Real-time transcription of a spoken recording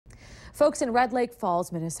Folks in Red Lake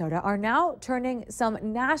Falls, Minnesota are now turning some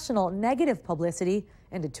national negative publicity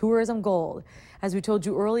into tourism gold. As we told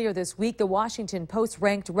you earlier this week, the Washington Post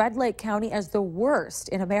ranked Red Lake County as the worst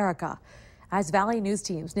in America. As Valley News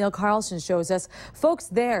Team's Neil Carlson shows us, folks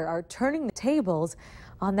there are turning the tables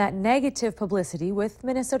on that negative publicity with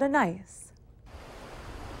Minnesota Nice.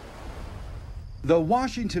 The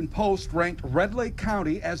Washington Post ranked Red Lake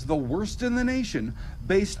County as the worst in the nation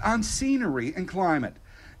based on scenery and climate.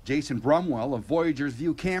 Jason Brumwell of Voyagers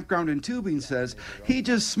View Campground and Tubing says he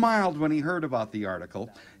just smiled when he heard about the article.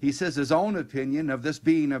 He says his own opinion of this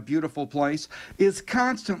being a beautiful place is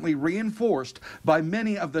constantly reinforced by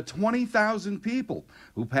many of the 20,000 people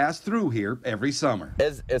who pass through here every summer.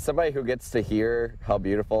 As somebody who gets to hear how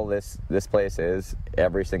beautiful this place is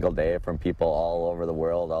every single day from people all over the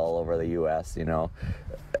world, all over the U.S., you know,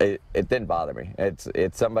 it didn't bother me.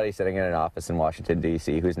 It's somebody sitting in an office in Washington,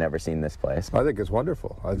 D.C. who's never seen this place. I think it's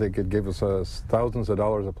wonderful. I think it gave us thousands of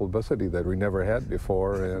dollars of publicity that we never had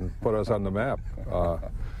before and put us on the map.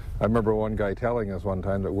 I remember one guy telling us one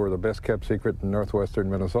time that we're the best kept secret in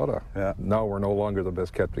northwestern Minnesota. Yeah. Now we're no longer the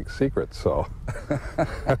best kept secret, so.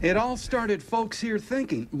 It all started folks here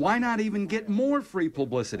thinking, why not even get more free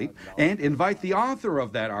publicity and invite the author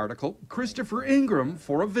of that article, Christopher Ingram,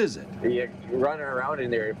 for a visit. You're running around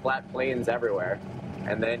in there, flat plains everywhere.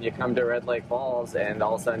 And then you come to Red Lake Falls and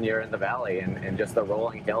all of a sudden you're in the valley and just the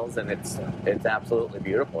rolling hills, and it's absolutely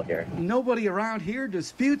beautiful here. Nobody around here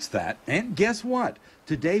disputes that. And guess what?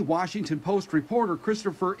 Today, Washington Post reporter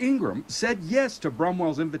Christopher Ingram said yes to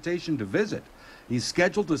Brumwell's invitation to visit. He's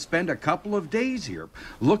scheduled to spend a couple of days here,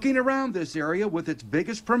 looking around this area with its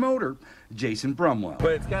biggest promoter, Jason Brumwell.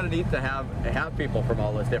 But it's kind of neat to have people from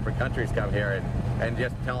all those different countries come here and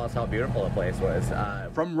just tell us how beautiful the place was.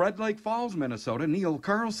 From Red Lake Falls, Minnesota, Neil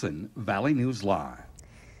Carlson, Valley News Live.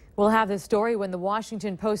 We'll have this story when the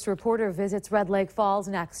Washington Post reporter visits Red Lake Falls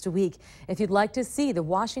next week. If you'd like to see the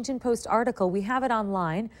Washington Post article, we have it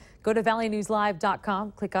online. Go to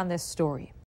valleynewslive.com, click on this story.